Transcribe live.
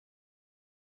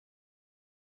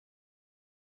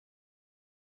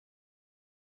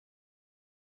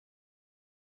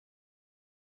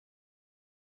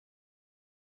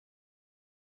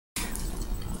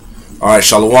Alright,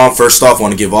 Shalom. First off, I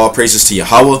want to give all praises to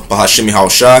Yahweh, Bahashim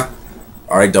Yahushai.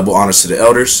 Alright, double honors to the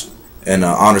elders, and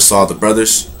honors to all the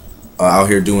brothers out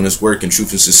here doing this work in truth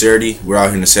and sincerity. We're out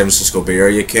here in the San Francisco Bay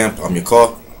Area camp. I'm your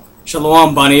call.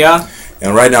 Shalom, Bania.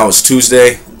 And right now it's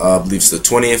Tuesday, I believe it's the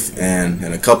 20th, and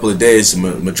in a couple of days, the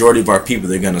majority of our people,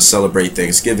 they're going to celebrate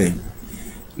Thanksgiving.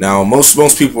 Now,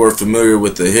 most people are familiar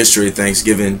with the history of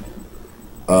Thanksgiving.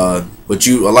 But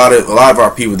a lot of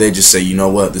our people, they just say, you know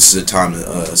what, this is a time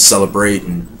to celebrate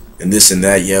and this and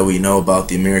that. Yeah, we know about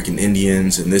the American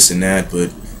Indians and this and that,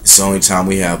 but it's the only time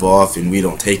we have off, and we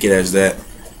don't take it as that.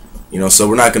 You know, so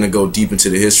we're not going to go deep into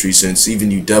the history, since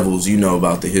even you devils, you know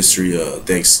about the history of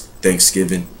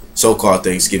Thanksgiving, so-called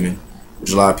Thanksgiving,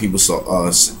 which a lot of people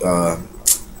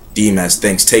deem as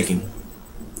Thanksgiving.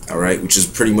 All right, which is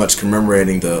pretty much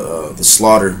commemorating the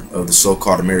slaughter of the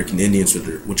so-called American Indians,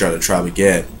 which are the tribe of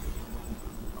Gad.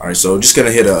 All right, so just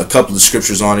gonna hit a couple of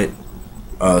scriptures on it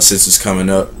since it's coming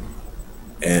up,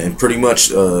 and pretty much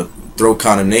throw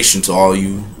condemnation to all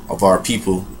you of our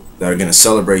people that are gonna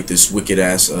celebrate this wicked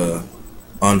ass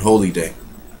unholy day,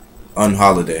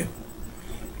 unholiday.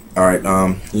 All right,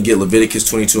 you get Leviticus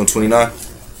 22 and 29.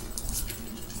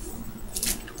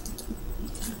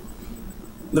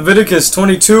 Leviticus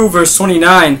 22 verse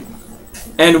 29.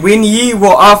 And when ye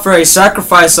will offer a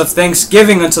sacrifice of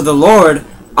thanksgiving unto the Lord,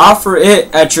 offer it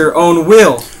at your own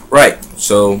will. Right.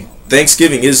 So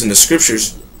Thanksgiving is in the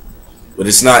scriptures, but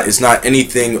it's not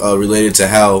anything related to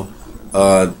how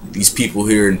these people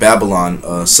here in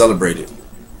Babylon celebrate it.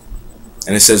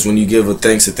 And it says when you give a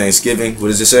thanks at Thanksgiving, what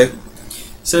does it say?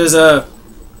 It says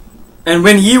and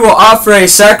when ye will offer a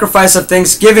sacrifice of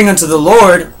thanksgiving unto the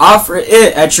Lord, offer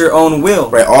it at your own will.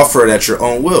 Right, offer it at your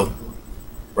own will.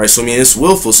 Right, so I mean it's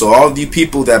willful. So all of you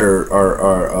people that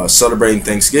are celebrating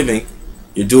Thanksgiving,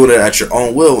 you're doing it at your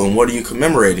own will. And what are you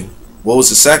commemorating? What was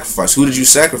the sacrifice? Who did you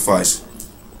sacrifice?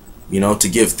 You know, to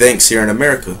give thanks here in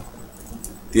America.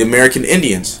 The American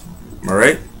Indians. All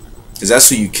right, because that's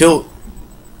who you killed.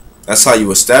 That's how you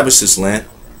established this land.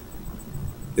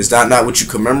 Is that not what you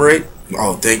commemorate?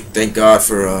 Oh, thank God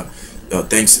for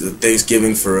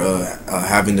Thanksgiving for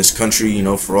having this country, you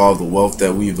know, for all the wealth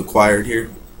that we've acquired here.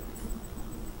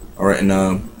 All right, and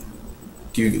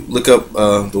can you look up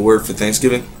the word for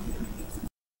Thanksgiving?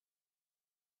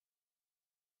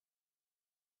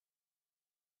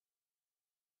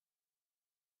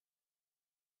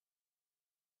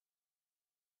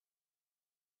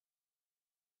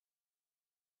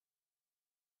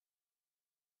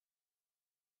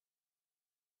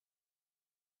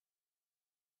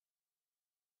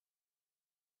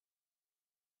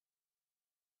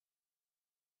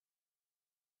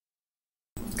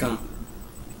 Con.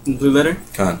 Blue letter?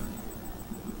 Con.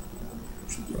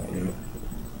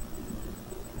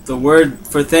 The word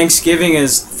for Thanksgiving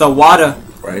is thawada.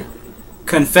 Right.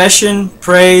 Confession,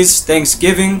 praise,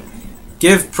 thanksgiving,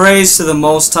 give praise to the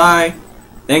Most High,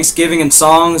 thanksgiving in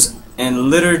songs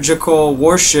and liturgical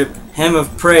worship, hymn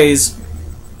of praise,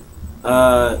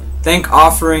 thank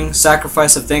offering,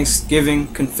 sacrifice of thanksgiving,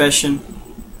 confession.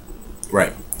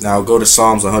 Right. Now go to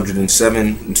Psalms 107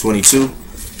 and 22.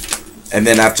 And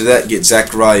then after that, get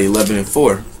Zechariah 11 and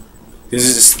 4. This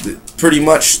is pretty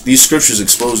much, these scriptures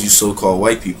expose you so-called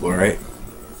white people, right?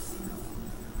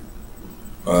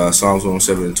 Psalms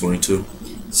 107 and 22.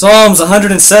 Psalms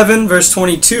 107 verse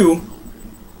 22.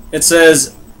 It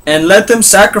says, and let them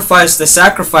sacrifice the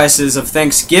sacrifices of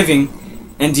thanksgiving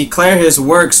and declare his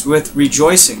works with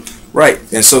rejoicing. Right.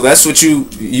 And so that's what you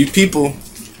people,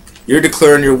 you're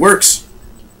declaring your works.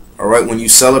 All right, when you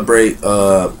celebrate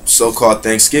so-called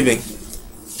Thanksgiving.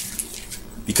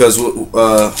 Because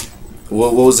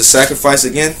what was the sacrifice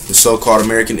again? The so-called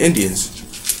American Indians.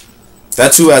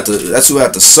 That's who had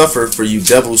to suffer for you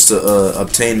devils to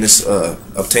obtain this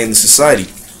society.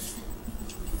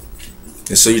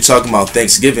 And so you're talking about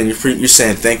Thanksgiving. You're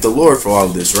saying thank the Lord for all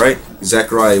of this, right?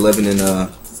 Zechariah 11 and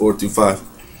 4 through 5.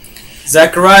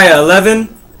 Zechariah 11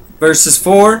 verses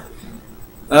 4.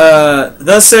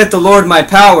 Thus saith the Lord my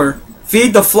power,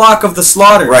 feed the flock of the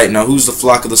slaughter. Right, now who's the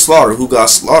flock of the slaughter? Who got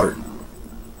slaughtered?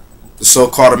 The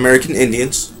so-called American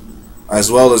Indians,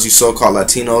 as well as you so-called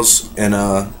Latinos and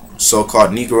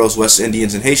so-called Negroes, West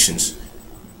Indians, and Haitians.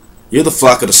 You're the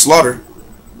flock of the slaughter,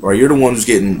 or you're the one who's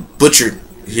getting butchered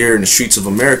here in the streets of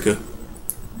America.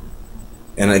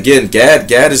 And again,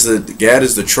 Gad is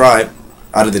the tribe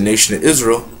out of the nation of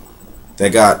Israel that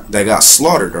got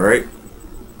slaughtered. All right,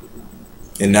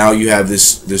 and now you have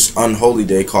this unholy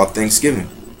day called Thanksgiving.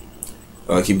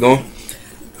 Keep going.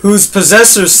 Whose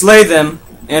possessors slay them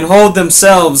and hold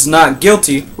themselves not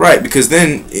guilty. Right, because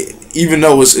then, even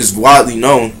though it's widely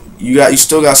known, you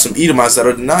still got some Edomites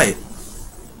that'll deny it.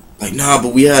 Like, nah,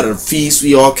 but we had a feast.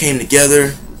 We all came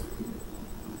together.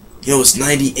 You know, it's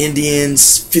 90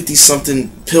 Indians, 50 something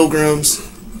pilgrims.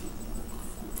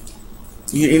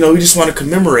 You know, we just want to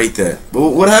commemorate that.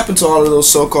 But what happened to all of those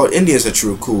so-called Indians that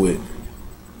you were cool with?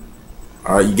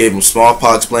 All right, you gave them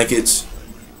smallpox blankets.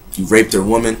 You raped their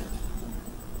woman.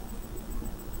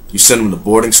 You sent them to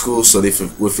boarding school so they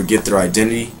would forget their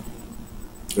identity.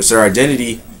 Because their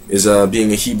identity is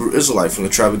being a Hebrew Israelite from the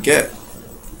tribe of Gad.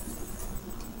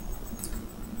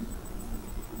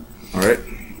 All right.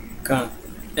 Okay.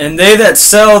 And they that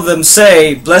sell them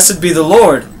say, Blessed be the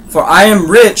Lord, for I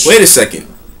am rich. Wait a second.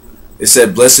 It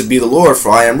said, Blessed be the Lord,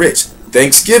 for I am rich.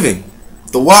 Thanksgiving.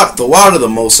 The water of the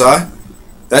Most High.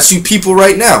 That's you people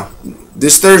right now.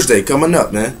 This Thursday coming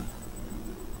up, man.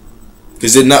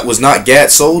 Because was not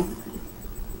Gad sold?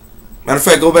 Matter of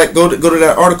fact, go to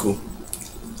that article.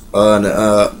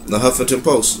 The Huffington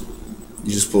Post.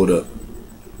 You just pulled up.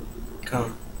 Okay.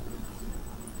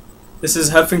 This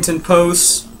is Huffington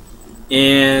Post,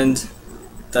 and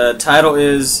the title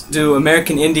is, Do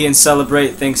American Indians Celebrate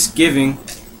Thanksgiving?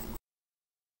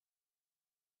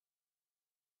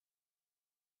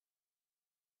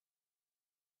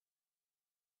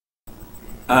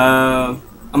 I'm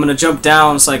going to jump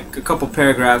down. It's like a couple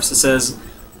paragraphs. It says,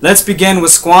 let's begin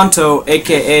with Squanto,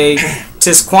 a.k.a.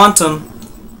 Tisquantum,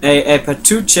 a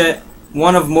Patuchet,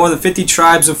 one of more than 50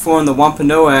 tribes who formed the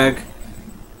Wampanoag.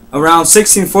 Around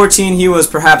 1614, he was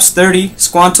perhaps 30.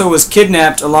 Squanto was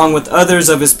kidnapped along with others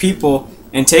of his people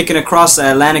and taken across the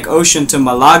Atlantic Ocean to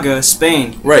Malaga,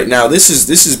 Spain. Right, now this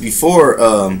is before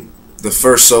the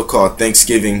first so-called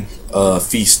Thanksgiving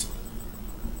feast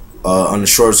on the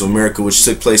shores of America, which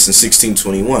took place in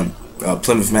 1621,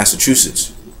 Plymouth,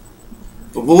 Massachusetts.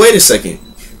 But wait a second,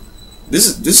 this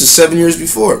is 7 years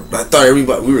before. I thought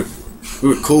everybody we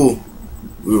were cool.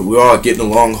 We were all getting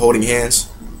along, holding hands.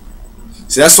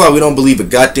 See, that's why we don't believe a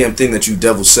goddamn thing that you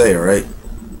devils say. All right,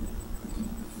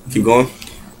 keep going.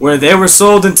 Where they were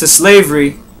sold into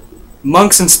slavery,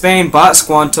 monks in Spain bought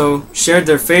Squanto, shared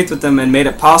their faith with them, and made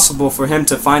it possible for him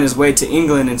to find his way to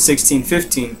England in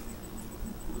 1615.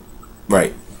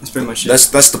 Right. That's pretty much it.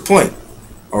 That's the point.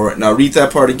 All right, now read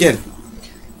that part again.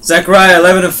 Zechariah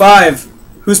 11:5,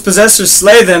 whose possessors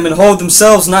slay them and hold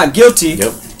themselves not guilty.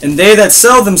 Yep. And they that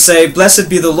sell them say, Blessed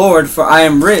be the Lord, for I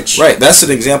am rich. Right, that's an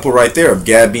example right there of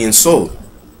Gad being sold.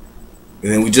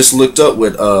 And then we just looked up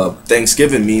what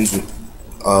Thanksgiving means in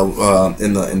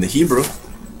the Hebrew.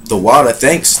 The water,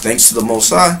 thanks to the Most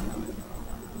High.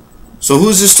 So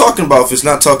who's this talking about if it's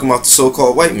not talking about the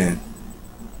so-called white man?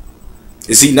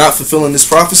 Is he not fulfilling this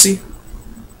prophecy?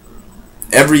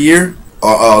 Every year,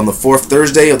 on the fourth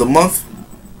Thursday of the month,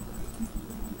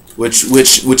 which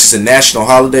is a national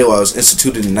holiday, while it was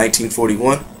instituted in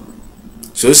 1941.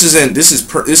 So this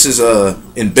is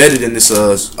embedded in this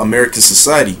American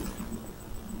society.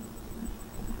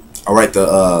 All right,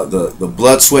 the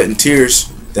blood, sweat, and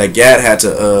tears that Gad had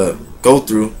to go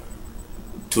through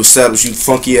to establish you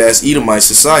funky ass Edomite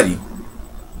society.